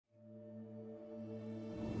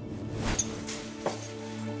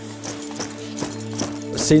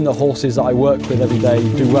seen the horses that I work with every day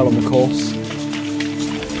do well on the course.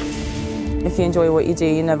 If you enjoy what you do,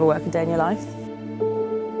 you never work a day in your life.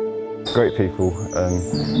 Great people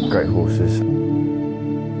and great horses.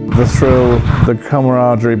 The thrill, the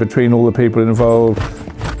camaraderie between all the people involved.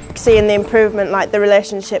 Seeing the improvement, like the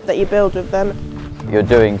relationship that you build with them. You're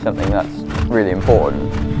doing something that's really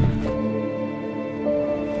important.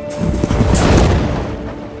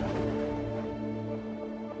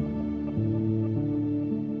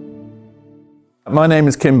 My name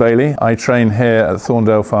is Kim Bailey. I train here at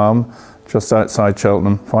Thorndale Farm, just outside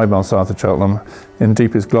Cheltenham, 5 miles south of Cheltenham, in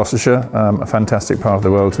deepest Gloucestershire, a fantastic part of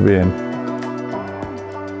the world to be in.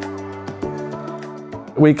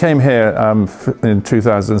 We came here in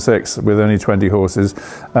 2006 with only 20 horses.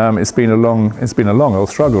 It's been a long old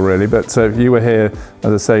struggle really, but you were here,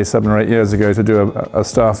 as I say, 7 or 8 years ago to do a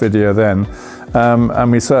staff video then,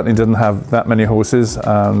 and we certainly didn't have that many horses.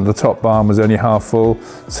 The top barn was only half full.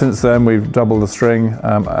 Since then we've doubled the string,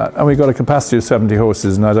 and we've got a capacity of 70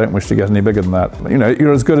 horses, and I don't wish to get any bigger than that. You know,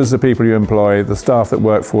 you're as good as the people you employ. The staff that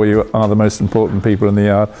work for you are the most important people in the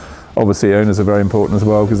yard. Obviously owners are very important as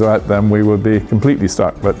well, because without them we would be completely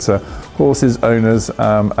stuck, but horses, owners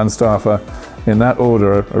and staff are, in that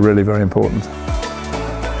order, are really very important.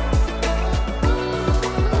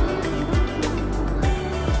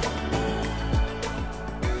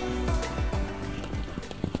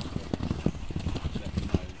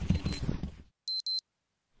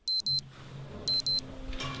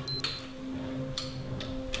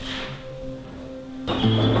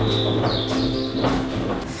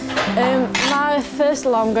 My first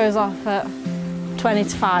alarm goes off at 20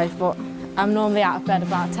 to 5, but I'm normally out of bed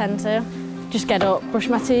about 10 to. Just get up, brush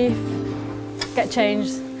my teeth, get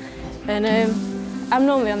changed, and I'm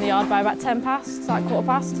normally on the yard by about 10 past, it's like quarter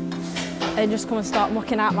past, and just come and start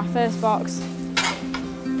mucking out my first box.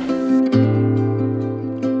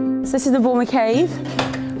 So this is the Bulmer Cave.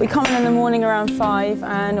 We come in the morning around 5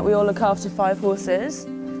 and we all look after 5 horses.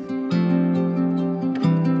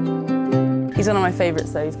 He's one of my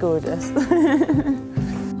favourites though, he's gorgeous.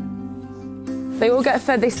 They all get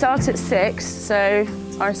fed, they start at 6, so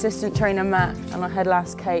our assistant trainer Matt and our head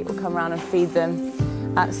lass Kate will come around and feed them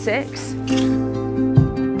at 6.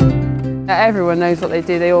 Everyone knows what they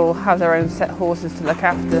do, they all have their own set horses to look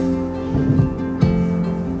after.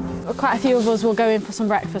 Quite a few of us will go in for some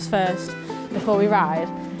breakfast first before we ride,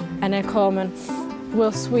 and then come and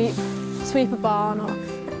we'll sweep a barn or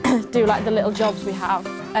do like the little jobs we have,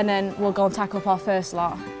 and then we'll go and tack up our first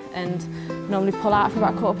lot and normally pull out for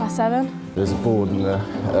about 7:15. There's a board in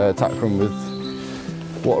the tack room with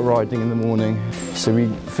what we're riding in the morning, so we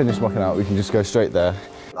finish mucking out, we can just go straight there.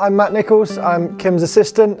 I'm Matt Nichols, I'm Kim's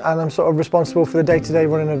assistant, and I'm sort of responsible for the day-to-day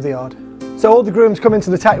running of the yard. So all the grooms come into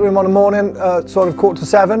the tack room on a morning, sort of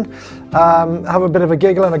 7:15, have a bit of a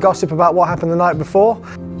giggle and a gossip about what happened the night before.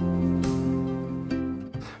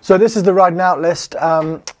 So this is the riding out list.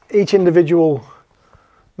 Each individual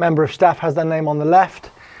member of staff has their name on the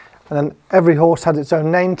left, and then every horse has its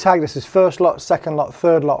own name tag. This is first lot, second lot,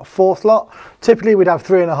 third lot, fourth lot. Typically we'd have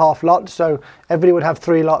 3.5 lots, so everybody would have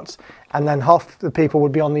 3 lots, and then half the people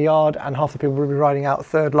would be on the yard and half the people would be riding out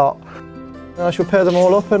third lot. And I shall pair them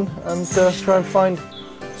all up and try and find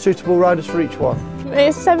suitable riders for each one.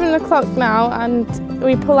 It's 7 o'clock now and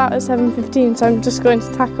we pull out at 7:15, so I'm just going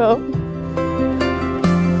to tack up.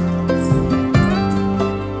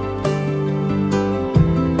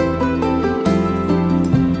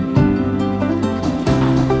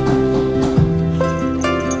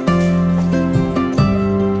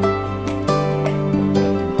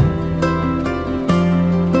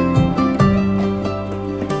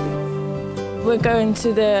 We're going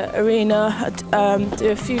to the arena, do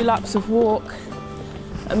a few laps of walk,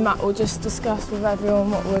 and Matt will just discuss with everyone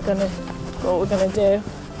what we're gonna do.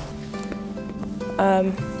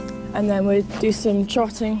 And then we'll do some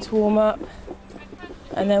trotting to warm up,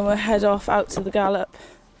 and then we'll head off out to the gallop,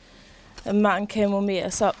 and Matt and Kim will meet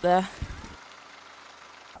us up there.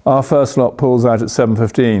 Our first lot pulls out at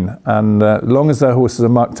 7:15, and as long as their horses are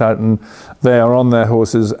mucked out and they are on their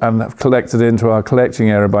horses and have collected into our collecting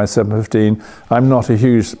area by 7:15, I'm not a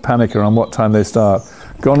huge panicker on what time they start.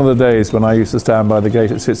 Gone are the days when I used to stand by the gate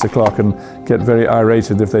at 6 o'clock and get very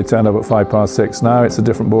irated if they turned up at 6:05. Now it's a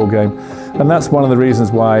different ball game, and that's one of the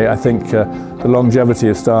reasons why I think the longevity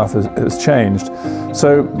of staff has changed.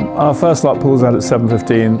 So our first lot pulls out at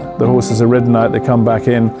 7:15, the horses are ridden out, they come back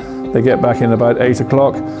in. They get back in about 8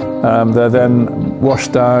 o'clock, they're then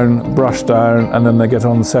washed down, brushed down, and then they get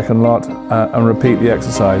on the second lot and repeat the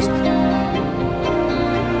exercise.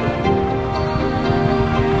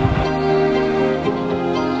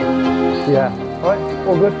 Yeah, all right,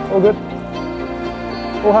 all good, all good.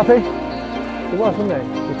 All happy? It was, wasn't it?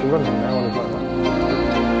 You can run him now while he's like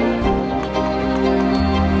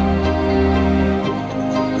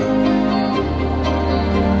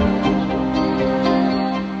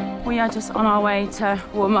that. We are just on our way to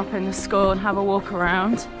warm up in the school and have a walk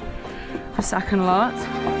around the second lot.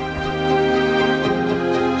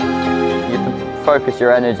 You have to focus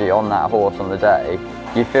your energy on that horse on the day.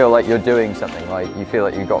 You feel like you're doing something, like you feel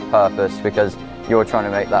like you've got purpose because you're trying to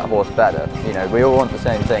make that horse better. You know, we all want the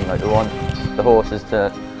same thing, like we want the horses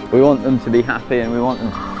to, we want them to be happy and we want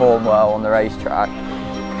them to perform well on the racetrack.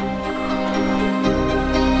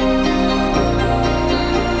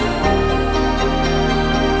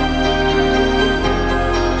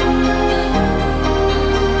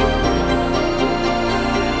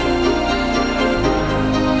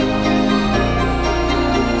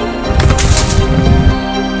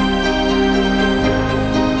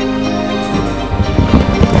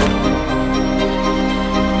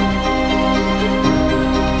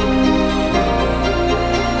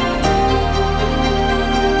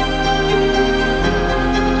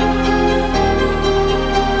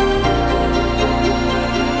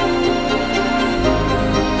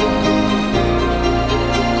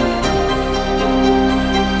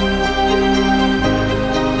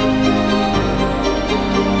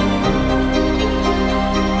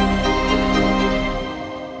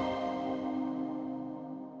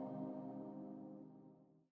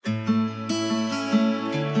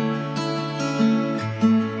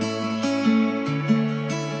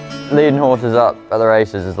 Leading horses up at the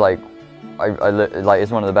races is like,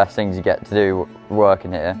 it's one of the best things you get to do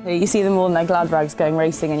working here. You see them all in their glad rags going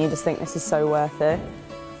racing and you just think this is so worth it.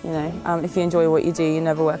 You know, if you enjoy what you do, you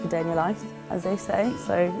never work a day in your life, as they say.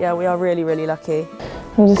 So yeah, we are really, really lucky.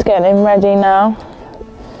 I'm just getting him ready now.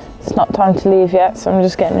 It's not time to leave yet, so I'm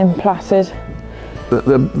just getting him placid.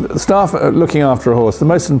 The staff looking after a horse, the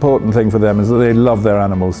most important thing for them is that they love their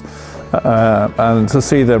animals and to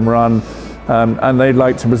see them run. And they'd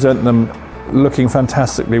like to present them looking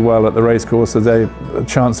fantastically well at the racecourse. So the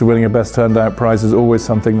chance of winning a best turned out prize is always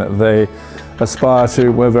something that they aspire to.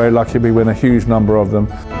 We're very lucky we win a huge number of them.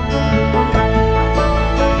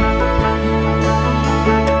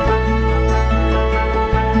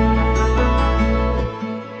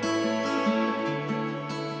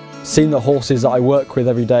 Seeing the horses that I work with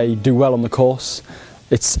every day do well on the course,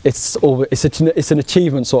 it's an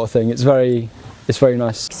achievement sort of thing. It's very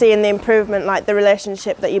nice. Seeing the improvement, like the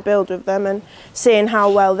relationship that you build with them and seeing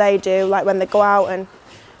how well they do, like when they go out and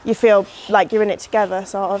you feel like you're in it together,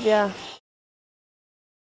 sort of, yeah.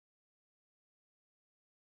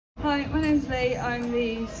 Hi, my name's Lee. I'm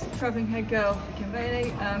the travelling head girl for Kim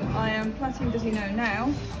Bailey. I am platting Does He Know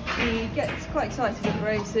now. He gets quite excited at the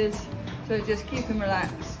races, so just keep him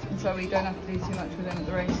relaxed and so we don't have to do too much with him at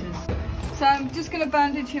the races. So I'm just going to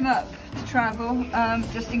bandage him up to travel,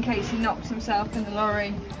 just in case he knocks himself in the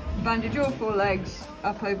lorry. Bandage all four legs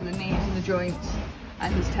up over the knees and the joints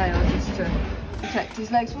and his tail just to protect his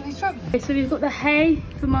legs while he's travelling. So we've got the hay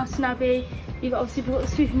from Marston Abbey. We've got the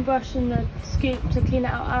sweeping brush and the scoop to clean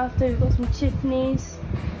it out after. We've got some chifneys.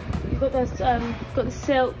 We've got the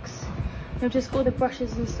silks. We've just got all the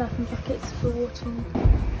brushes and stuff and buckets for watering.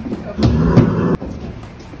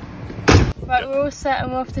 Right, we're all set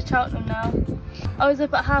and we're off to Cheltenham now. I was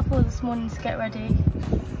up at 4:30 this morning to get ready.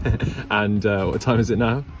 And what time is it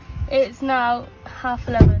now? It's now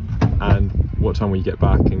 11:30. And what time will you get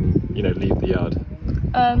back and leave the yard?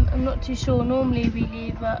 I'm not too sure. Normally we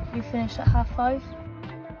finish at 5:30.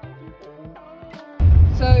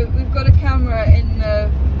 So we've got a camera in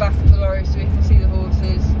the back of the lorry so we can see the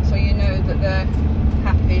horses, so you know that they're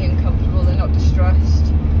happy and comfortable, they're not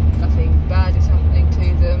distressed, nothing bad is happening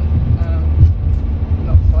to them,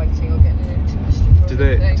 not fighting or getting into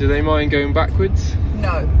mischief. Do they mind going backwards?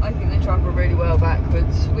 No, I think they travel really well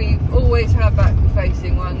backwards. We've always had backward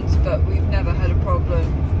facing ones, but we've never had a problem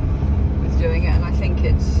with doing it, and I think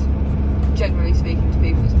it's, generally speaking to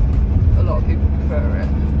people, a lot of people prefer it.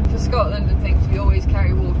 For Scotland and things, we always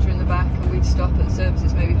carry water in the back and we'd stop at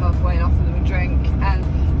services maybe halfway and offer them a drink. And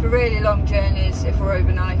for really long journeys, if we're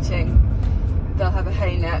overnighting, they'll have a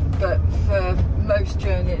hay net, but for most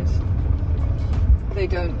journeys, they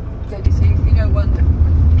don't. So if you know one that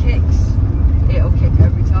kicks, it'll kick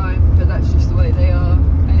every time, but that's just the way they are.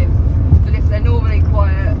 But if they're normally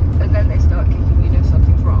quiet and then they start kicking, you know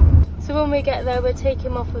something's wrong. So when we get there, we'll take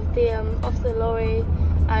him off of the lorry,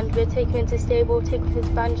 and we'll take him into the stable, take off his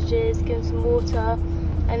bandages, give him some water,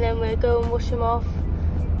 and then we'll go and wash him off,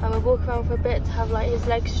 and we'll walk around for a bit to have his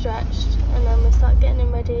legs stretched, and then we'll start getting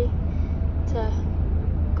him ready to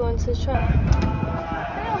go into the track.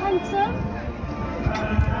 Hello, handsome.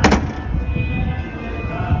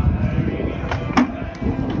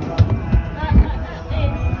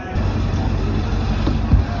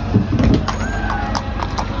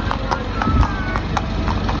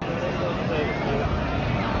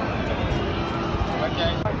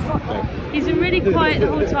 really quiet the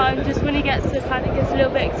whole time, just when he gets to kind of gets a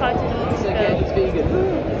little bit excited and wants to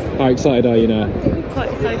go. How excited are you now?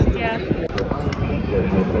 Quite excited, yeah.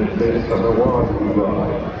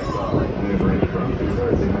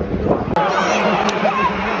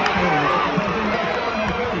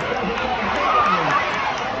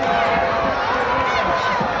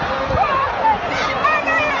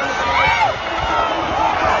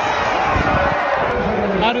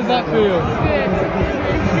 How does that feel? Good.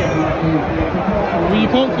 Were you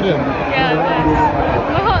confident? Yeah,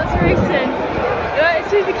 my heart's racing. As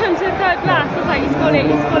soon as he comes to the third glass, I was like, he's got it,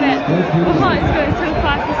 he's got it. My heart is going so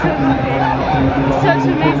fast, he's so happy. He's such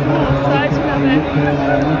an amazing horse, so I just love it.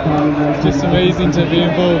 It's just amazing to be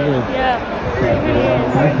involved with. Yeah, it really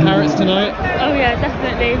is. Carrots tonight? Oh yeah,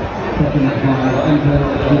 definitely.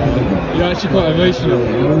 You're actually quite emotional.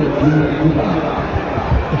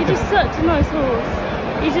 He's just such a nice horse.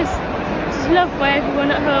 He's just loved by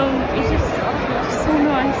everyone at home. He's just so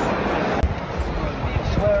nice.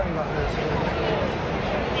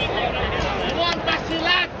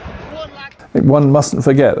 One mustn't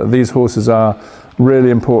forget that these horses are really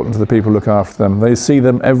important to the people who look after them. They see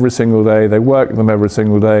them every single day, they work with them every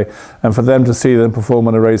single day, and for them to see them perform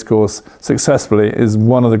on a racecourse successfully is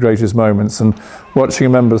one of the greatest moments. And watching a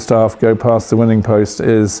member of staff go past the winning post,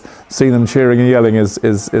 is seeing them cheering and yelling is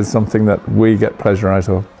something that we get pleasure out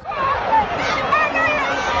of.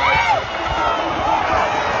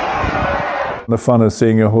 The fun of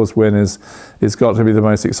seeing your horse win is got to be the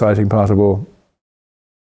most exciting part of all.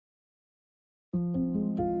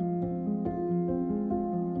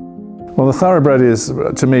 Well, the thoroughbred is,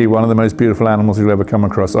 to me, one of the most beautiful animals you'll ever come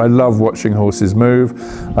across. I love watching horses move.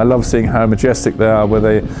 I love seeing how majestic they are, where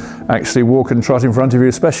they actually walk and trot in front of you,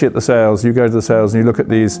 especially at the sales. You go to the sales and you look at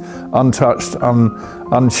these untouched,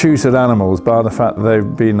 untutored animals, bar the fact that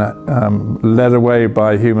they've been led away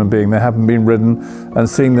by a human being. They haven't been ridden, and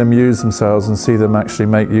seeing them use themselves and see them actually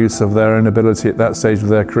make use of their own ability at that stage of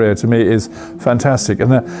their career, to me, is fantastic.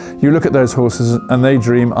 And you look at those horses and they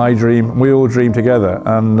dream, I dream, we all dream together.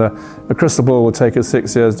 And a crystal ball will take us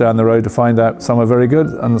 6 years down the road to find out some are very good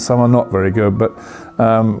and some are not very good, but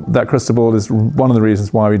that crystal ball is one of the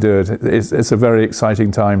reasons why we do it. It's a very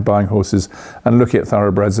exciting time buying horses and looking at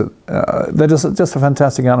thoroughbreds. They're just a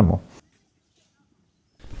fantastic animal.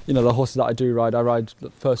 You know, the horses that I do ride, I ride the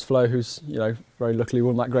First Flow, who's, you know, very luckily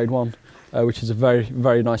won that Grade 1, which is a very,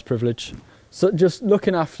 very nice privilege. So just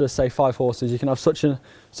looking after, say, 5 horses, you can have such an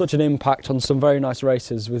impact on some very nice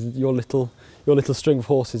races with your little string of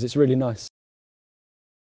horses. It's really nice.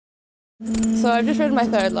 So I've just ridden my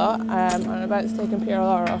 3rd lot, and I'm about to take Imperial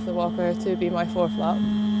Aura off the walker to be my 4th lot,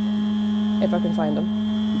 if I can find him.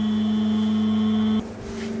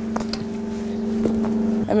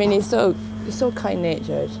 I mean, he's so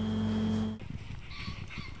kind-natured.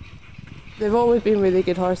 They've always been really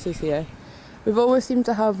good horses here. We've always seemed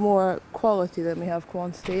to have more quality than we have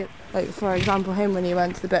quantity. Like, for example, him when he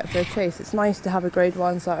went to the Betfair Chase, it's nice to have a Grade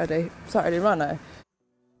 1 Saturday runner.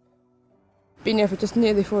 Been here for just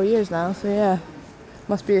nearly 4 years now, so yeah,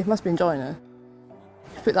 must be enjoying it.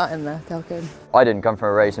 Put that in there, tell Kim. I didn't come from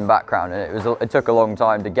a racing background, and it took a long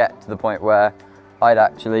time to get to the point where I'd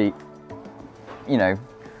actually, you know,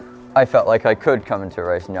 I felt like I could come into a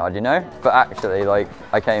racing yard, you know? But actually, like,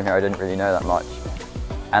 I came here, I didn't really know that much.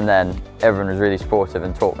 And then everyone was really supportive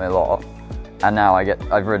and taught me a lot. And now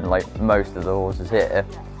I've ridden like most of the horses here,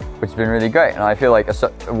 which has been really great. And I feel like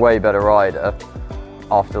a way better rider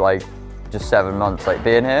after like just 7 months like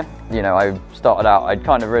being here. You know, I started out, I'd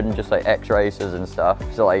kind of ridden just like X races and stuff.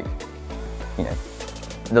 So like, you know,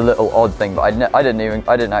 the little odd thing, but I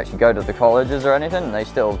didn't actually go to the colleges or anything, and they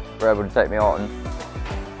still were able to take me on.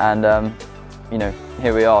 And you know,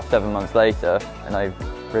 here we are 7 months later, and I've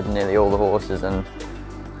ridden nearly all the horses, and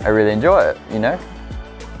I really enjoy it, you know.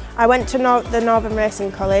 I went to the Northern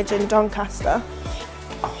Racing College in Doncaster.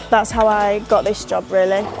 That's how I got this job,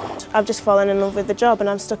 really. I've just fallen in love with the job and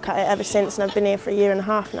I've stuck at it ever since, and I've been here for 1.5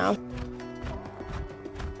 years now.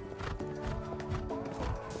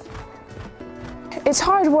 It's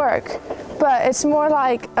hard work, but it's more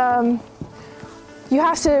like you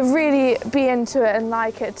have to really be into it and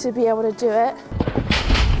like it to be able to do it.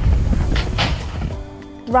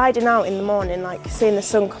 Riding out in the morning, like seeing the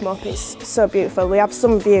sun come up, it's so beautiful. We have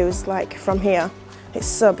some views like from here. It's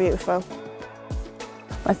so beautiful.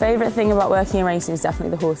 My favourite thing about working in racing is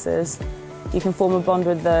definitely the horses. You can form a bond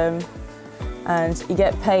with them, and you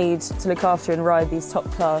get paid to look after and ride these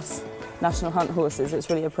top-class national hunt horses. It's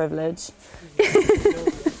really a privilege.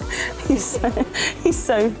 He's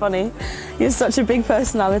so funny. He has such a big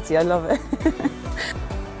personality. I love it.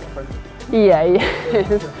 Yeah,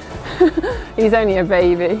 He's only a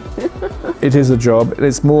baby. It is a job.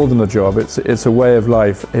 It's more than a job. It's a way of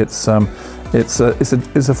life. It's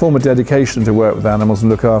a form of dedication to work with animals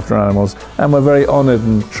and look after animals, and we're very honoured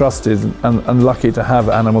and trusted and lucky to have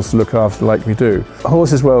animals to look after like we do.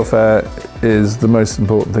 Horses' welfare is the most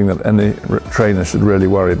important thing that any trainer should really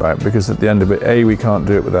worry about, because at the end of it, A, we can't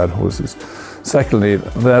do it without horses. Secondly,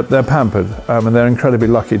 they're pampered, and they're incredibly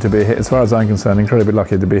lucky to be here. As far as I'm concerned, incredibly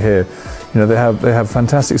lucky to be here. You know, they have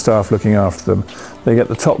fantastic staff looking after them. They get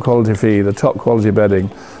the top quality feed, the top quality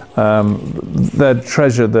bedding. They're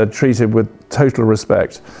treasured, they're treated with total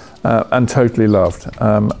respect and totally loved.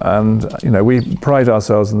 And you know, we pride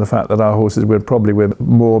ourselves in the fact that our horses would probably win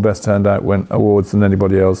more best turned out awards than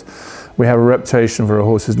anybody else. We have a reputation for our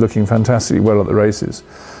horses looking fantastically well at the races.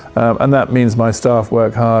 And that means my staff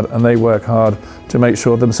work hard, and they work hard to make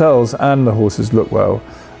sure themselves and the horses look well.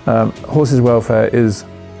 Horses' welfare is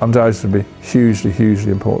undoubtedly hugely,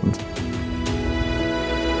 hugely important.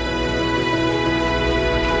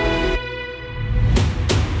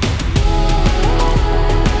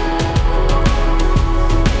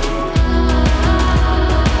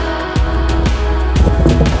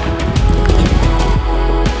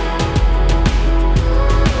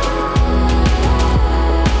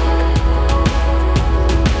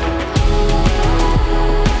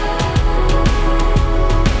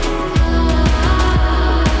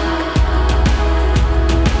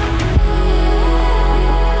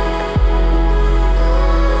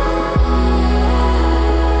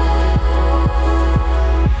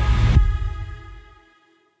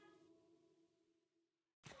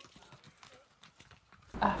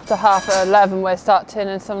 After 11:30 we start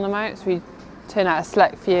turning some of them out, so we turn out a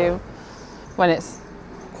select few. When it's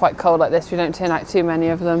quite cold like this, we don't turn out too many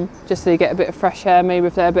of them, just so you get a bit of fresh air. Maybe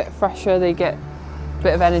if they're a bit fresher, they get a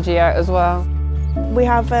bit of energy out as well. We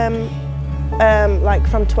have like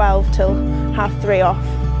from 12 till 3:30 off.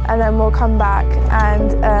 And then we'll come back,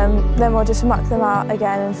 and then we'll just muck them out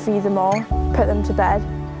again and feed them all, put them to bed,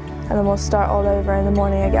 and then we'll start all over in the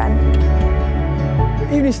morning again.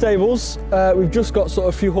 Evening stables, we've just got sort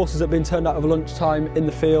of a few horses that have been turned out of lunchtime in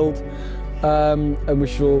the field, and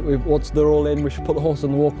once they're all in, we should put the horses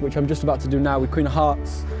on the walk, which I'm just about to do now with Queen of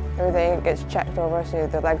Hearts. Everything gets checked over, so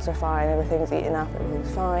the legs are fine, everything's eaten up,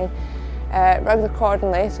 everything's fine. Rugged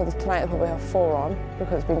accordingly, so tonight they'll probably have 4 on,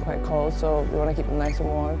 because it's been quite cold, so we want to keep them nice and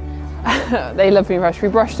warm. They love being brushed. We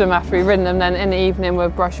brush them after we've ridden them, then in the evening we'll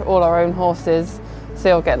brush all our own horses, so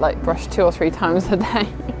they'll get like brushed 2 or 3 times a day.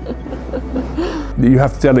 You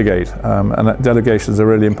have to delegate, and that delegation is a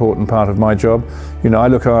really important part of my job. You know, I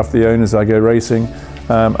look after the owners, I go racing,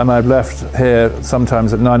 and I've left here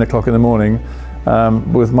sometimes at 9 o'clock in the morning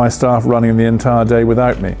with my staff running the entire day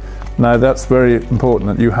without me. Now that's very important,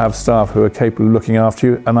 that you have staff who are capable of looking after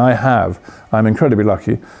you, and I'm incredibly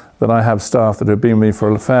lucky that I have staff that have been with me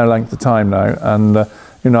for a fair length of time now, and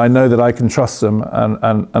you know, I know that I can trust them,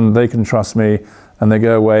 and they can trust me, and they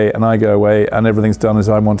go away and I go away, and everything's done as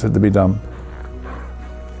I want it to be done.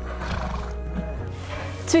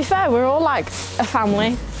 To be fair, we're all like a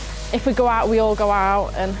family. If we go out, we all go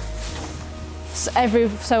out, and every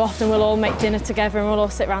so often we'll all make dinner together and we'll all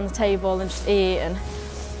sit around the table and just eat, and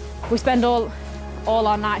we spend all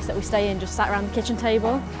our nights that we stay in just sat around the kitchen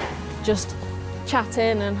table, just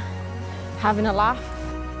chatting and having a laugh.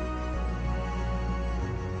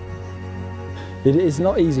 It is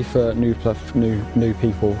not easy for new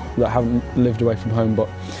people that haven't lived away from home, but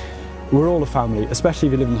we're all a family, especially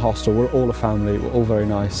if you live in the hostel. We're all a family, we're all very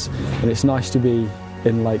nice, and it's nice to be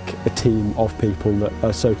in like a team of people that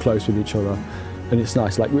are so close with each other. And it's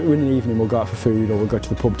nice, like in the evening we'll go out for food or we'll go to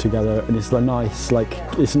the pub together, and it's a nice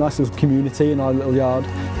little community in our little yard.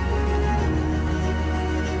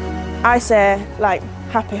 I say, like,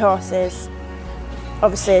 happy horses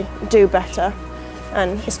obviously do better,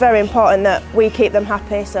 and it's very important that we keep them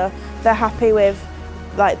happy, so they're happy with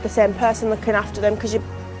like the same person looking after them, because you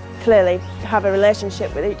clearly have a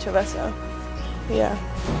relationship with each other, so yeah.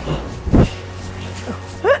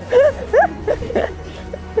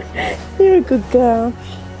 You're a good girl.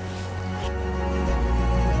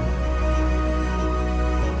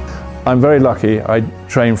 I'm very lucky. I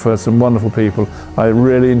train for some wonderful people. I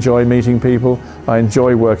really enjoy meeting people. I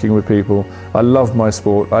enjoy working with people. I love my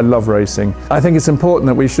sport. I love racing. I think it's important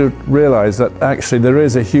that we should realise that actually there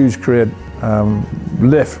is a huge career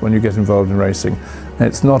lift when you get involved in racing.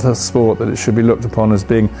 It's not a sport that it should be looked upon as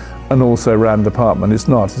being an also-ran department. It's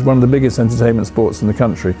not. It's one of the biggest entertainment sports in the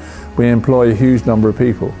country. We employ a huge number of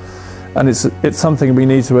people. And it's something we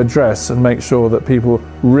need to address and make sure that people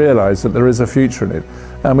realise that there is a future in it.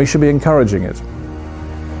 And we should be encouraging it.